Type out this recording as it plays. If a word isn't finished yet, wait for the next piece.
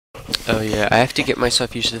Oh yeah, I have to get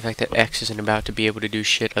myself used to the fact that X isn't about to be able to do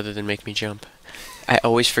shit other than make me jump. I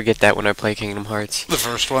always forget that when I play Kingdom Hearts. The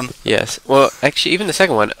first one? Yes. Well, actually, even the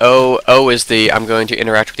second one. O is the I'm going to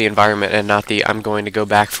interact with the environment and not the I'm going to go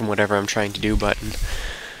back from whatever I'm trying to do button.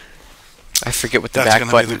 I forget what the back button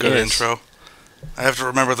is. That's going to be the good intro. I have to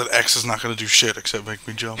remember that X is not going to do shit except make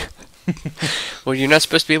me jump. Well, you're not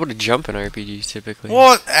supposed to be able to jump in RPGs typically.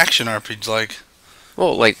 What action RPGs like?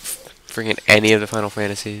 Well, like freaking any of the Final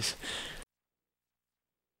Fantasies.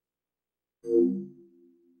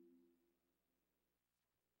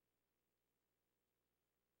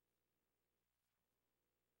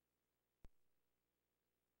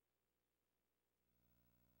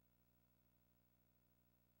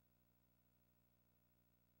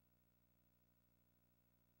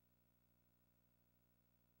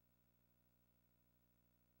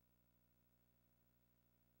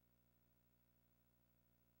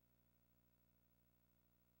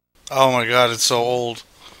 Oh my god, it's so old.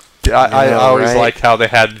 Yeah, I always liked how they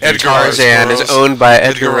had Edgar Tarzan is owned by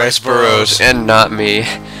Edgar Rice Burroughs and not me.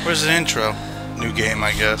 Where's the intro? New game,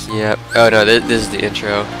 I guess. Yep. Oh no, this is the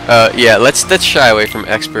intro. Yeah, let's shy away from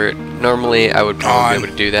expert. Normally, I would probably be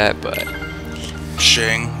able to do that, but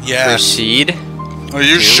Shing. Yeah. Proceed. Are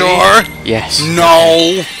you sure? Yes.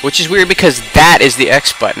 No. Which is weird because that is the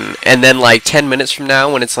X button, and then like 10 minutes from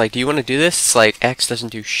now, when it's like, do you want to do this? It's like X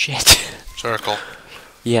doesn't do shit. Circle.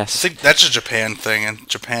 Yes. I think that's a Japan thing, and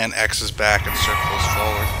Japan X is back and circle is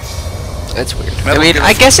forward. That's weird. I mean,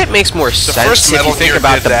 I guess it makes more sense if you think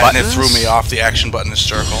about the buttons. And it threw me off. The action button is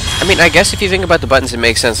circle. I mean, I guess if you think about the buttons, it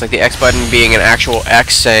makes sense. Like the X button being an actual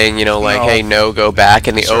X saying, you know, like, hey, no, go back,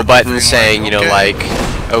 and the O button saying, you know, like,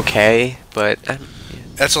 okay, but... yeah.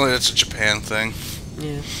 That's a Japan thing.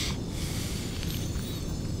 Yeah.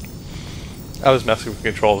 I was messing with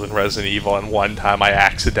controls in Resident Evil, and one time I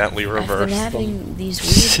accidentally reversed I've been having these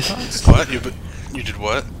weird thoughts. What? You did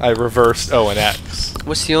what? I reversed O and X.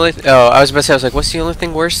 What's the only... oh, I was about to say, I was like, what's the only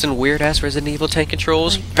thing worse than weird-ass Resident Evil tank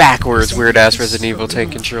controls? Backwards weird-ass Resident Evil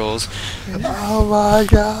tank controls. Oh my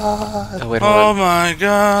god. Oh, wait, hold on. Oh my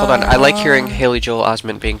god. Hold on, I like hearing Haley Joel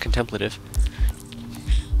Osment being contemplative.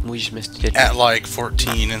 We just missed it, didn't we? At like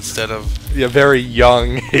 14 instead of... Yeah, very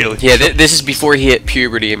young Haley. Yeah, this is before he hit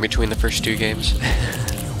puberty in between the first two games.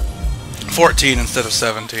 14 instead of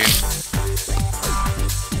 17.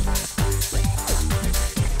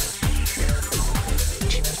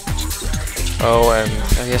 Oh, and...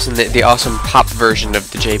 oh, yes, and the awesome pop version of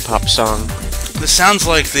the J-pop song. This sounds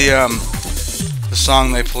like the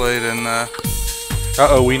song they played in...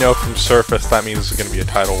 Uh-oh, we know from Surface that means there's going to be a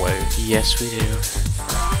tidal wave. Yes, we do.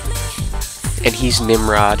 And he's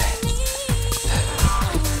Nimrod.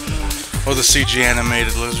 Oh, the CG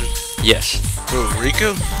animated lizard? Yes. Who,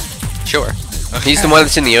 Riku? Sure. Okay. He's the one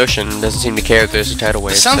that's in the ocean and doesn't seem to care if there's a tidal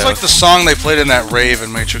wave. It sounds like the song they played in that rave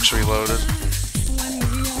in Matrix Reloaded.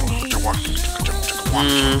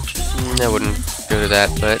 I wouldn't go to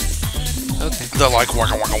that, but... okay. The like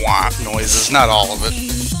waka waka wah noises, not all of it.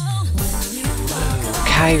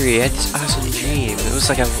 Kyrie, I had this awesome dream. It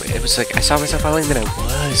was like I saw myself falling, then I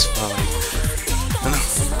was falling. I know.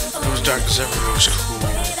 It was dark as ever. It was cool.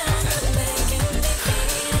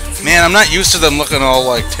 Man, I'm not used to them looking all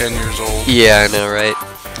like 10 years old. Yeah, I know, right?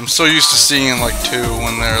 I'm so used to seeing like 2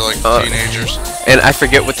 when they're like teenagers. And I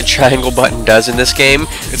forget what the triangle button does in this game.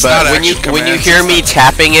 It's but not when you hear me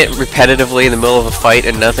tapping it repetitively in the middle of a fight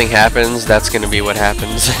and nothing happens, that's gonna be what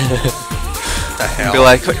happens. The hell? Be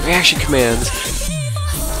like reaction commands.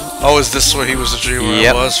 Oh, is this what he was a dream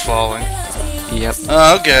where I was falling? Yep.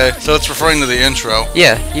 Oh, okay. So it's referring to the intro.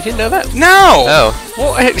 Yeah, you didn't know that? No! Oh.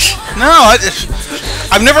 Well, I've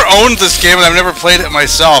never owned this game and I've never played it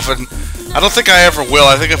myself, and I don't think I ever will.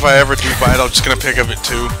 I think if I ever do buy it, I'm just gonna pick up it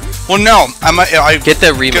too. Well, no, I get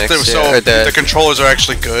the remix. The controllers are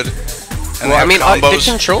actually good. And well, I mean, the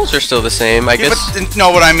controls are still the same. I guess. But,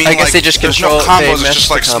 no, what I mean. I guess they just control. No combos. It's just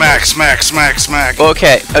like smack, smack, smack, smack. Well,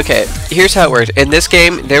 okay. Here's how it works. In this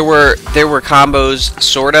game, there were combos,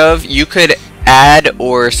 sort of. You could add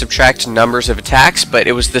or subtract numbers of attacks, but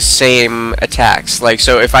it was the same attacks. Like,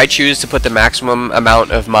 so if I choose to put the maximum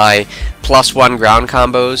amount of my +1 ground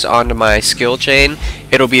combos onto my skill chain,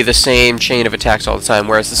 it'll be the same chain of attacks all the time.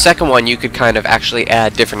 Whereas the second one, you could kind of actually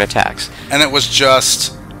add different attacks. And it was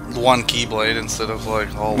just one keyblade instead of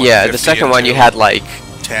like all. Like yeah, the second one you had like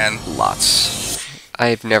 10. Lots.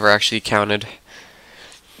 I've never actually counted.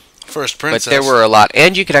 First Princess. But there were a lot,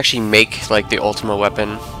 and you could actually make like the ultimate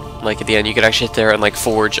weapon. Like at the end, you could actually sit there and like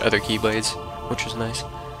forge other keyblades, which was nice.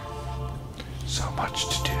 So much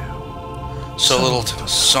to do. So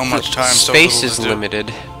much time. Space is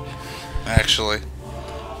limited. Actually,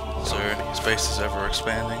 space is ever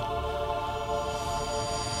expanding.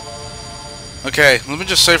 Okay, let me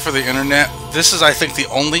just say for the internet, this is, I think, the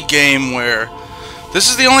only game where... This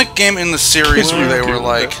is the only game in the series where they were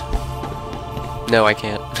like... No, I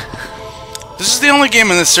can't. This is the only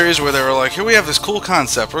game in this series where they were like, here we have this cool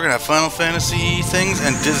concept. We're going to have Final Fantasy things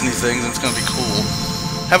and Disney things, and it's going to be cool.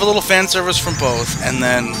 Have a little fan service from both, and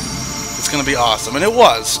then it's going to be awesome. And it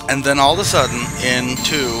was. And then all of a sudden, in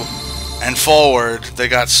 2 and forward, they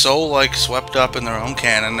got so, like, swept up in their own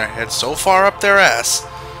canon, their head so far up their ass,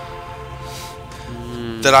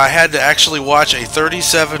 that I had to actually watch a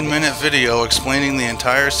 37-minute video explaining the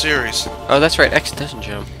entire series. Oh, that's right. X doesn't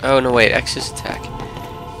jump. Oh, no, wait. X is attack.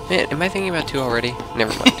 Man, am I thinking about 2 already?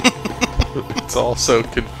 Never mind. It's all so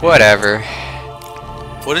confusing. Whatever.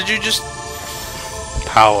 What did you just...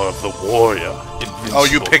 Power of the warrior. Oh,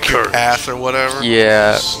 you pick your path or whatever?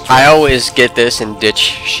 Yeah. I always get this in ditch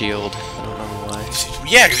shield. I don't know why.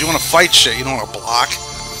 Yeah, because you want to fight shit. You don't want to block.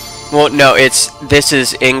 Well, no, it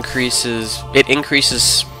increases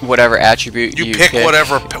whatever attribute you pick.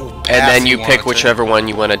 Whatever and then you pick whichever one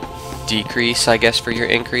you want to decrease, I guess, for your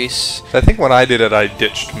increase. I think when I did it, I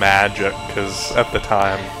ditched magic, because at the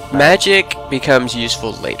time... Magic becomes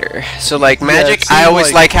useful later. So, like, magic, yeah, I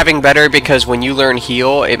always like having better, because when you learn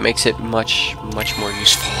heal, it makes it much more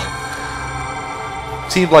useful.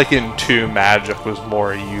 Seemed like in 2, magic was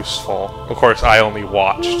more useful. Of course, I only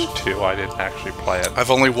watched 2. I didn't actually play it.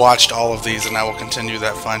 I've only watched all of these, and I will continue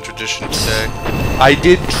that fine tradition today. I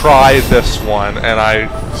did try this one, and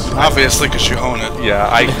obviously, because you own it. Yeah,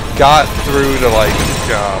 I got through to, like,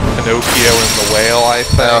 Pinocchio and the Whale, I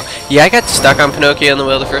think. Oh, yeah, I got stuck on Pinocchio and the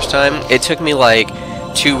Whale the first time. It took me, like,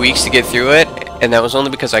 2 weeks to get through it, and that was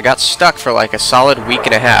only because I got stuck for like a solid week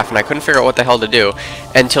and a half, and I couldn't figure out what the hell to do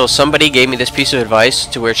until somebody gave me this piece of advice,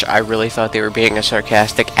 to which I really thought they were being a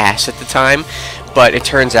sarcastic ass at the time, but it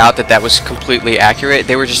turns out that that was completely accurate.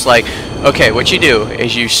 They were just like, okay, what you do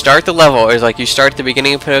is you start the level, is like you start at the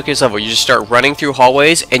beginning of Pinocchio's level, you just start running through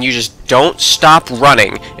hallways, and you just don't stop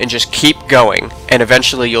running, and just keep going, and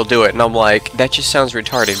eventually you'll do it. And I'm like, that just sounds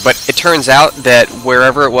retarded. But it turns out that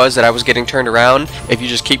wherever it was that I was getting turned around, if you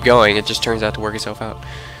just keep going, it just turns out to work itself out.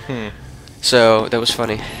 So, that was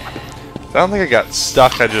funny. I don't think I got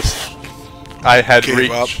stuck, I'd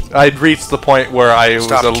reached the point where I was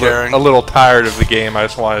a little tired of the game. I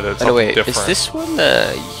just wanted something different. Is this one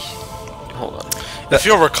hold on. If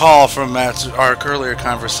you'll recall from our earlier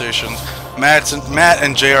conversations, Matt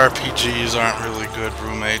and JRPGs aren't really good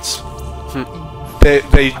roommates.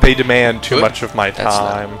 They demand too much of my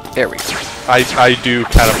time. There we go. I do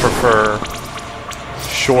kind of prefer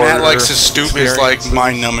shorter. Matt likes his stupid, like,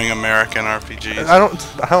 mind-numbing American RPGs. I don't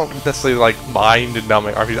necessarily like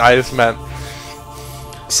mind-numbing RPGs. I just meant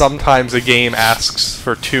sometimes a game asks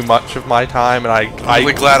for too much of my time, and I'm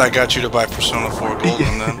really glad I got you to buy Persona 4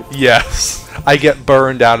 Golden then. Yes, I get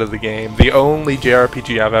burned out of the game. The only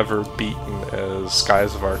JRPG I've ever beaten is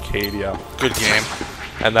Skies of Arcadia. Good game.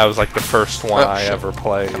 And that was like the first one I ever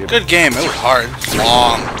played. Good game. It was hard. It was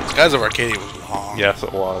long. Skies of Arcadia was long. Yes,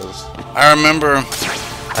 it was. I remember...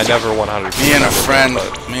 I never 100%.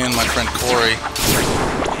 Me and my friend Corey,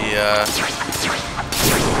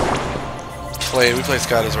 we played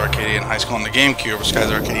Skies of Arcadia in high school on the GameCube, or Skies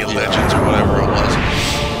of Arcadia Legends, or whatever it was.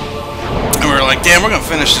 And we were like, damn, we're gonna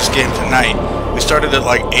finish this game tonight. We started at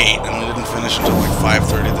like 8, and we didn't finish until like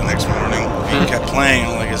 5:30 the next morning. We kept playing,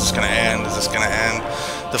 and like, is this gonna end? Is this gonna end?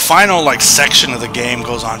 The final like section of the game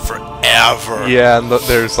goes on forever. Yeah, and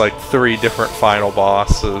there's like 3 different final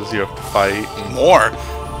bosses you have to fight. And more.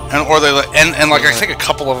 And like I think a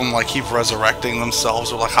couple of them like keep resurrecting themselves.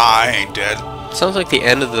 They're like, "Ha, I ain't dead." Sounds like the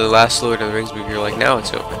end of the last Lord of the Rings movie. You're like, now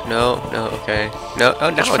it's over. No, okay. No, oh,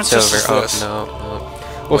 now it's over. Oh, no.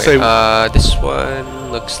 We'll say this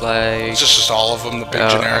one looks like... It's just all of them, the big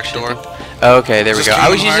generic door. Okay, there we go. I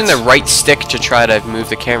was using the right stick to try to move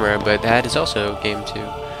the camera, but that is also game 2,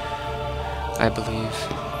 I believe.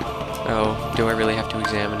 Oh, do I really have to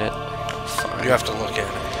examine it? Fine. You have to look at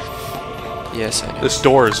it. Yes, I do. This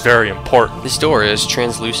door is very important. This door is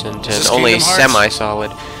translucent and only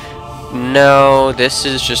semi-solid. No, this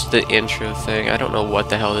is just the intro thing. I don't know what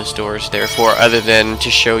the hell this door is there for, other than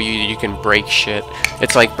to show you you can break shit.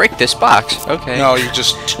 It's like, break this box. Okay. No, you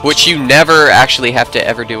just... Which you never actually have to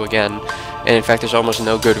ever do again. And in fact, there's almost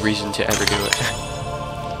no good reason to ever do it.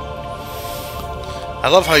 I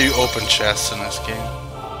love how you open chests in this game.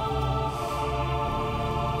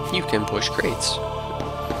 You can push crates.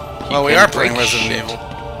 Well, we are playing Resident Evil.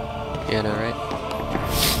 Yeah, no, right?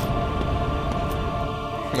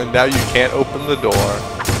 And now you can't open the door.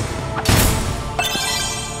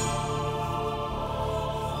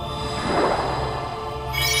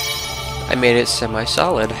 I made it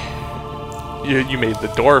semi-solid. You made the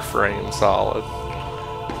door frame solid.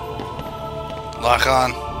 Lock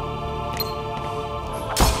on.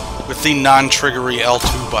 With the non-triggery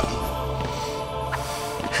L2 button.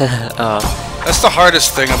 That's the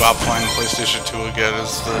hardest thing about playing PlayStation 2 again,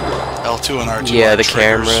 is the L2 and R2. Yeah, the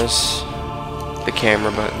triggers. cameras. The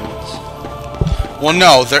camera buttons. Well,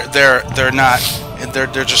 no, they're not.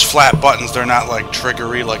 They're just flat buttons. They're not like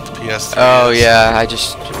triggery like the PS3. Oh is. yeah, I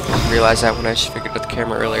just realized that when I just figured out the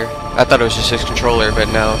camera earlier. I thought it was just his controller, but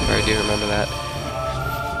no, I do remember that.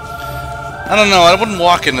 I don't know. I wouldn't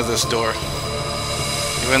walk into this door,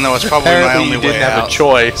 even though it's probably my only you didn't way have out. a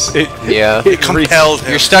choice. It compelled him.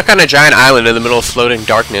 You're stuck on a giant island in the middle of floating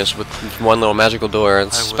darkness with one little magical door.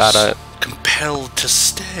 That's about it. Compelled to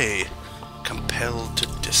stay. Compelled to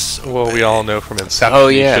disobey. Well, we all know from Inception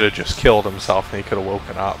he should have just killed himself and he could have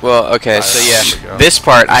woken up. Well, okay, so yeah, this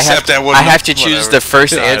part I have to choose the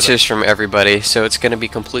first answers from everybody, so it's gonna be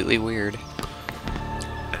completely weird.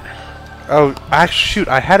 Oh, actually, shoot!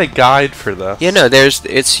 I had a guide for this. Yeah, no,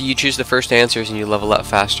 you choose the first answers and you level up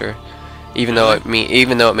faster, even though it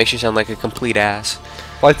makes you sound like a complete ass.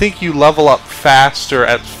 Well, I think you level up faster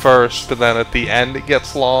at first, but then at the end it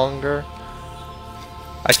gets longer.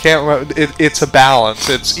 I can't remember. It's a balance.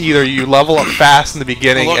 It's either you level up fast in the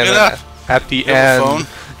beginning and then at the end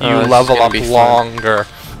you level up longer.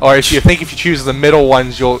 Or if you choose the middle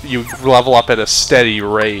ones, you level up at a steady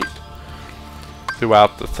rate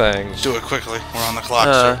throughout the thing. Do it quickly. We're on the clock,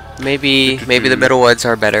 sir. Maybe the middle ones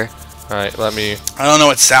are better. All right, let me. I don't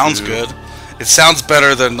know. It sounds good. It sounds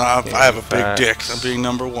better than I have a big dick. I'm being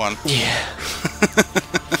number one. Yeah.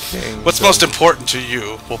 What's most important to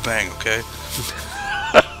you? Well, bang. Okay.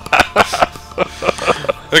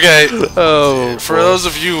 Okay. Oh. For those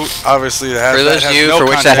of you, obviously, that for those of you for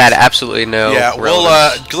which that had absolutely no. Yeah.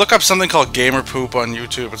 relevance. We'll look up something called Gamer Poop on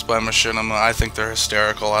YouTube. It's by Machinima. I think they're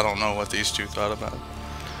hysterical. I don't know what these two thought about it.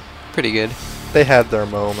 Pretty good. They had their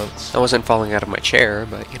moments. I wasn't falling out of my chair,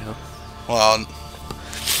 but you know. Well,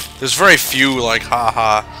 there's very few like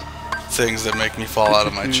haha things that make me fall out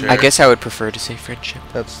of my chair. I guess I would prefer to say friendship.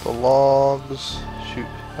 That's the logs. Shoot,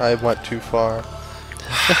 I went too far.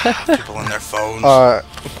 People on their phones.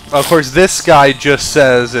 Of course, this guy just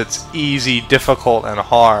says it's easy, difficult, and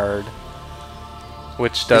hard,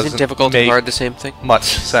 which doesn't Isn't difficult make and hard the same thing? much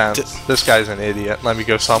sense. This guy's an idiot. Let me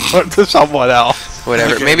go to someone else.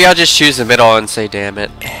 Whatever. Okay. Maybe I'll just choose the middle and say, damn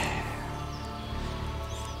it.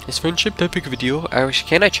 Is friendship that big of a deal?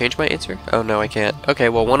 Can I change my answer? Oh no, I can't. Okay,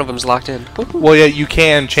 well one of them's locked in. Well, yeah, you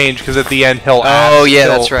can change because at the end he'll ask. Oh yeah,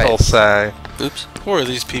 that's right. He'll say. Oops. Who are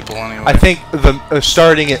these people anyway? I think the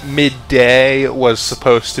starting at midday was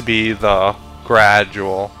supposed to be the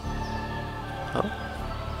gradual.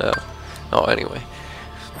 Oh, anyway.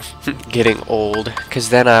 Getting old, because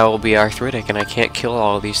then I will be arthritic and I can't kill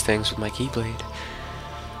all of these things with my keyblade.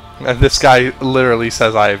 And this guy literally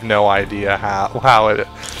says, "I have no idea how it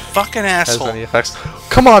fucking has asshole. any effects."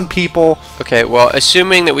 Come on, people. Okay, well,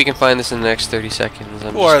 assuming that we can find this in the next 30 seconds,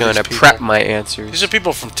 I'm just going to prep my answers. These are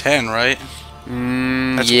people from 10, right?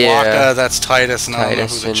 That's yeah. Waka, that's Titus, and Titus I don't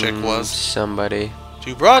know who the chick was. Somebody.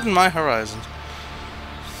 To broaden my horizons.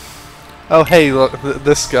 Oh, hey, look,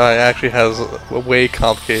 this guy actually has a way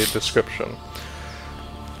complicated description.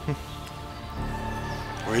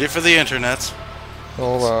 Read it for the internets.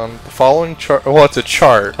 Hold on. The following chart. Well, it's a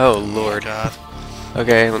chart. Oh, Lord. God.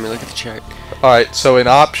 Okay, let me look at the chart. Alright, so in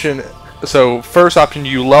option. So, first option,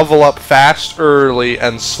 you level up fast early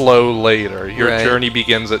and slow later. Your journey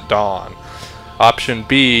begins at dawn. Option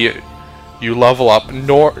B, you level up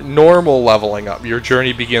normal leveling up. Your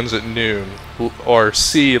journey begins at noon. Or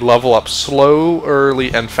C, level up slow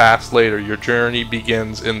early and fast later. Your journey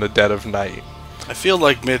begins in the dead of night. I feel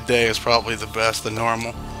like midday is probably the best, the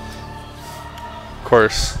normal. Of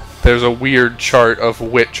course, there's a weird chart of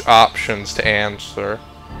which options to answer.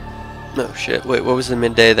 Oh, shit. Wait, what was the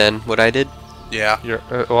midday then? What I did? Yeah.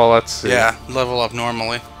 Well, let's see. Yeah, level up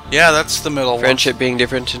normally. Yeah, that's the middle Friendship being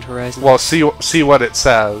different in Horizon? Well, see what it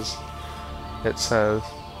says. It says...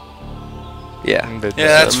 Yeah. Midday. Yeah,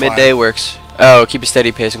 that's midday works. Oh, keep a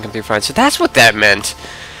steady pace and come through fine. So that's what that meant.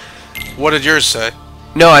 What did yours say?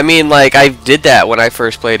 No, I mean, like, I did that when I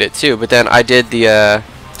first played it, too. But then I did the,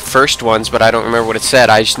 first ones, but I don't remember what it said.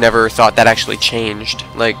 I just never thought that actually changed.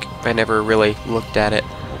 Like, I never really looked at it.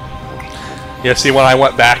 Yeah, see, when I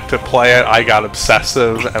went back to play it, I got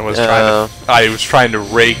obsessive and was I was trying to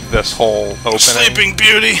rig this whole opening. Sleeping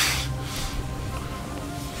Beauty!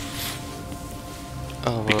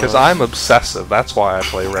 Oh, because I'm obsessive, that's why I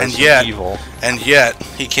play Resident Evil. And yet,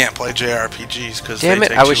 he can't play JRPGs because damn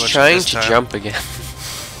it, I was trying to jump again.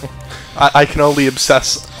 I can only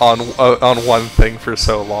obsess on one thing for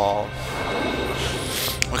so long.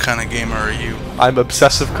 What kind of gamer are you? I'm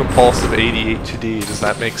obsessive compulsive ADHD. Does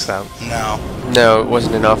that make sense? No. No, it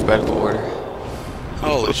wasn't in alphabetical order.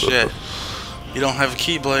 Holy shit. You don't have a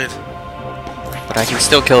Keyblade. But I can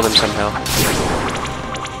still kill them somehow.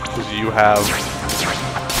 Because you have...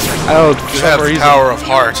 I don't know, for You some have reason, power of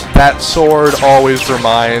heart. that sword always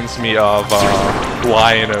reminds me of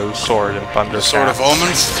Lion-O's sword in Thunder. The Sword of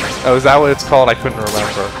Omens? Oh, is that what it's called? I couldn't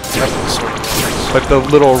remember. Yep, the Sword of Omens. But the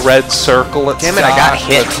little red circle it's Damn it, I got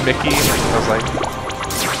hit. That's Mickey. I was like,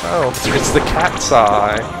 oh, it's the cat's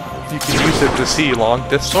eye. You can use it to see long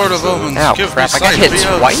distances. Sword of Omens. Ow, Give crap, me I got sight, hit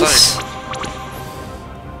beyond twice? sight.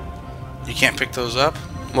 You can't pick those up?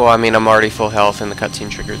 Well, I mean, I'm already full health and the cutscene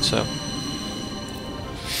triggered, so...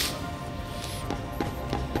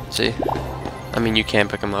 See? I mean, you can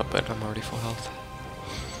pick them up, but I'm already full health.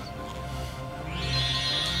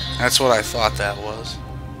 That's what I thought that was.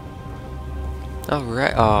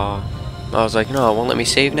 Alright, I was like, no, it won't let me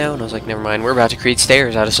save now, and I was like, never mind, we're about to create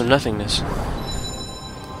stairs out of some nothingness.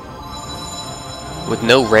 With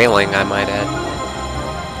no railing, I might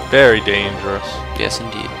add. Very dangerous. Yes,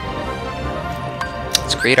 indeed.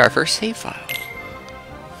 Let's create our first save file.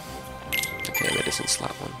 Okay, that isn't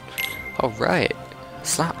slot 1. Alright,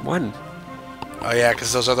 slot 1. Oh yeah,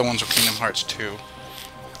 because those other ones were Kingdom Hearts 2.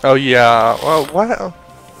 Oh yeah. Well, what?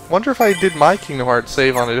 Wonder if I did my Kingdom Hearts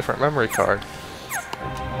save on a different memory card.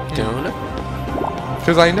 Don't know.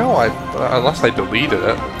 Because I know unless I deleted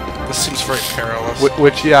it. This seems very perilous.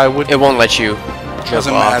 Which yeah, I would. It won't let you jump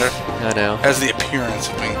Doesn't off. matter. I know. Has the appearance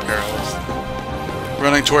of being perilous.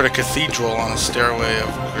 Running toward a cathedral on a stairway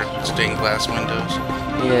of stained glass windows.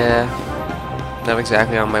 Yeah. Not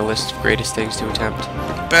exactly on my list of greatest things to attempt.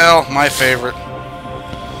 Belle, my favorite.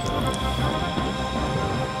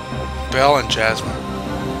 Belle and Jasmine.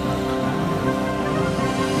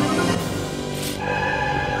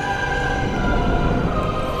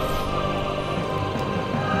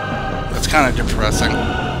 That's kind of depressing.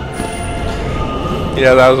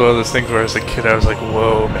 Yeah, that was one of those things where as a kid I was like,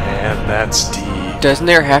 whoa man, that's deep. Doesn't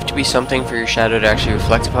there have to be something for your shadow to actually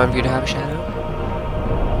reflect upon for you to have a shadow?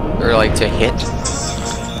 Or like to hit?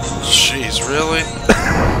 Jeez, really?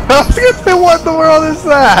 What in the world is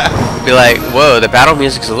that? Be like, whoa, the battle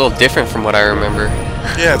music's a little different from what I remember.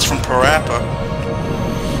 Yeah, it's from Parappa.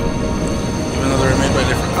 Even though they're made by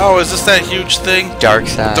different... Oh, is this that huge thing? Dark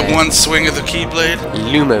Side. The one swing of the Keyblade?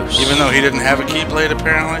 Lumos. Even though he didn't have a Keyblade,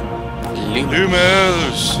 apparently?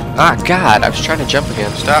 Lumos! Ah, God, I was trying to jump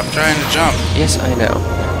again. Stop trying to jump. Yes, I know.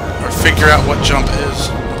 Or figure out what jump is.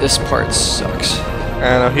 This part sucks. I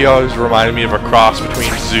don't know, he always reminded me of a cross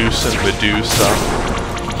between Zeus and Medusa.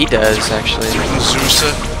 He does, actually.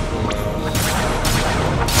 Medusa?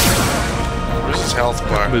 Where's his health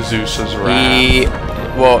bar? Medusa's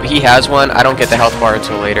wrath. Well, he has one. I don't get the health bar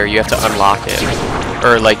until later. You have to unlock it.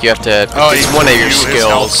 Or, like, you have to... Oh, it's one of your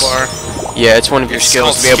skills. Yeah, it's one of your It's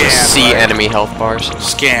skills to be able to scan, see right? enemy health bars.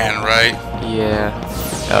 Scan, right? Yeah.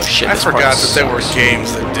 Oh, shit, I this part forgot that there were sucks.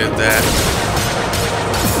 games that did that.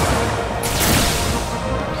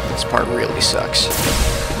 This part really sucks.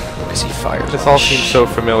 Because he fires. This all seems so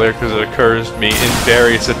familiar because it occurs to me in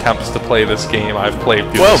various attempts to play this game. I've played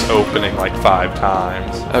through this opening like 5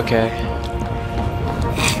 times. Okay.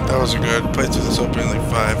 That was good. Played through this opening like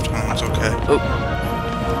 5 times, okay. Oh.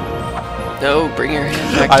 No, bring your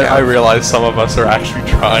hand back I down. realize some of us are actually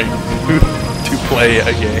trying to play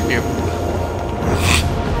a game.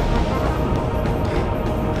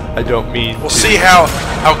 I don't mean We'll to. see how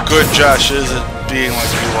good Josh is at being like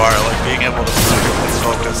you are, like being able to perfectly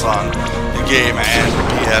focus on the game and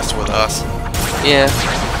BS with us. Yeah.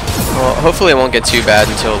 Well, hopefully it won't get too bad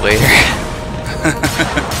until later.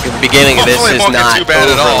 The beginning of this Hopefully it is won't get not too bad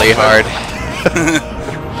at all, overly but- hard.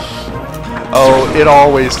 Oh, it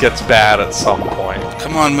always gets bad at some point.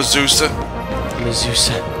 Come on, Medusa.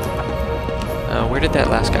 Medusa. Where did that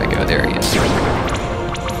last guy go? There he is.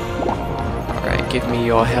 Alright, give me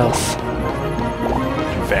your health.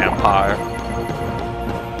 Vampire.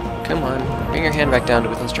 Come on, bring your hand back down to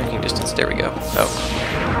within striking distance. There we go. Oh.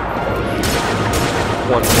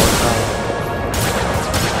 One more time.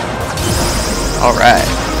 Alright.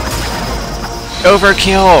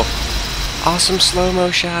 Overkill! Awesome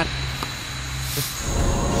slow-mo shot.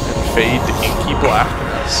 Fade to inky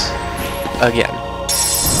blackness. Again.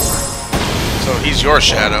 So he's your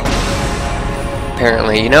shadow.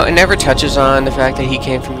 Apparently. You know, it never touches on the fact that he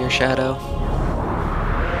came from your shadow.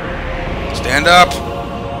 Stand up.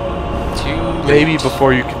 Maybe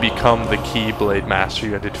before you can become the Keyblade Master,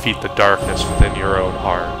 you had to defeat the darkness within your own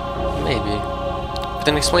heart. Maybe. But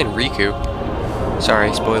then explain Riku.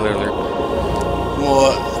 Sorry, spoiler alert.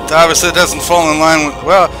 Well, obviously it doesn't fall in line with...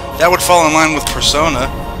 Well, that would fall in line with Persona.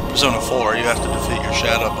 Persona 4, you have to defeat your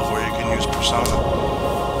shadow before you can use Persona.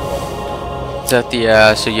 Is that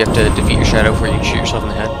the so you have to defeat your shadow before you can shoot yourself in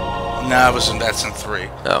the head? No, that's in 3.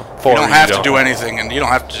 Oh. 4, you don't have to do anything, and you don't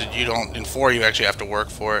have to. You don't in 4. You actually have to work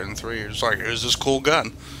for it. In 3, you're just like, here's this cool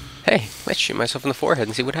gun. Hey, let's shoot myself in the forehead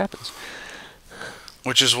and see what happens.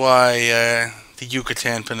 Which is why the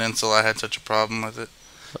Yucatan Peninsula had such a problem with it.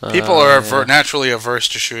 People are naturally averse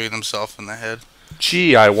to shooting themselves in the head.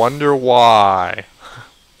 Gee, I wonder why.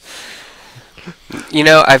 You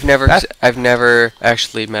know, I've never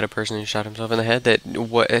actually met a person who shot himself in the head that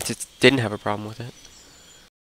didn't have a problem with it.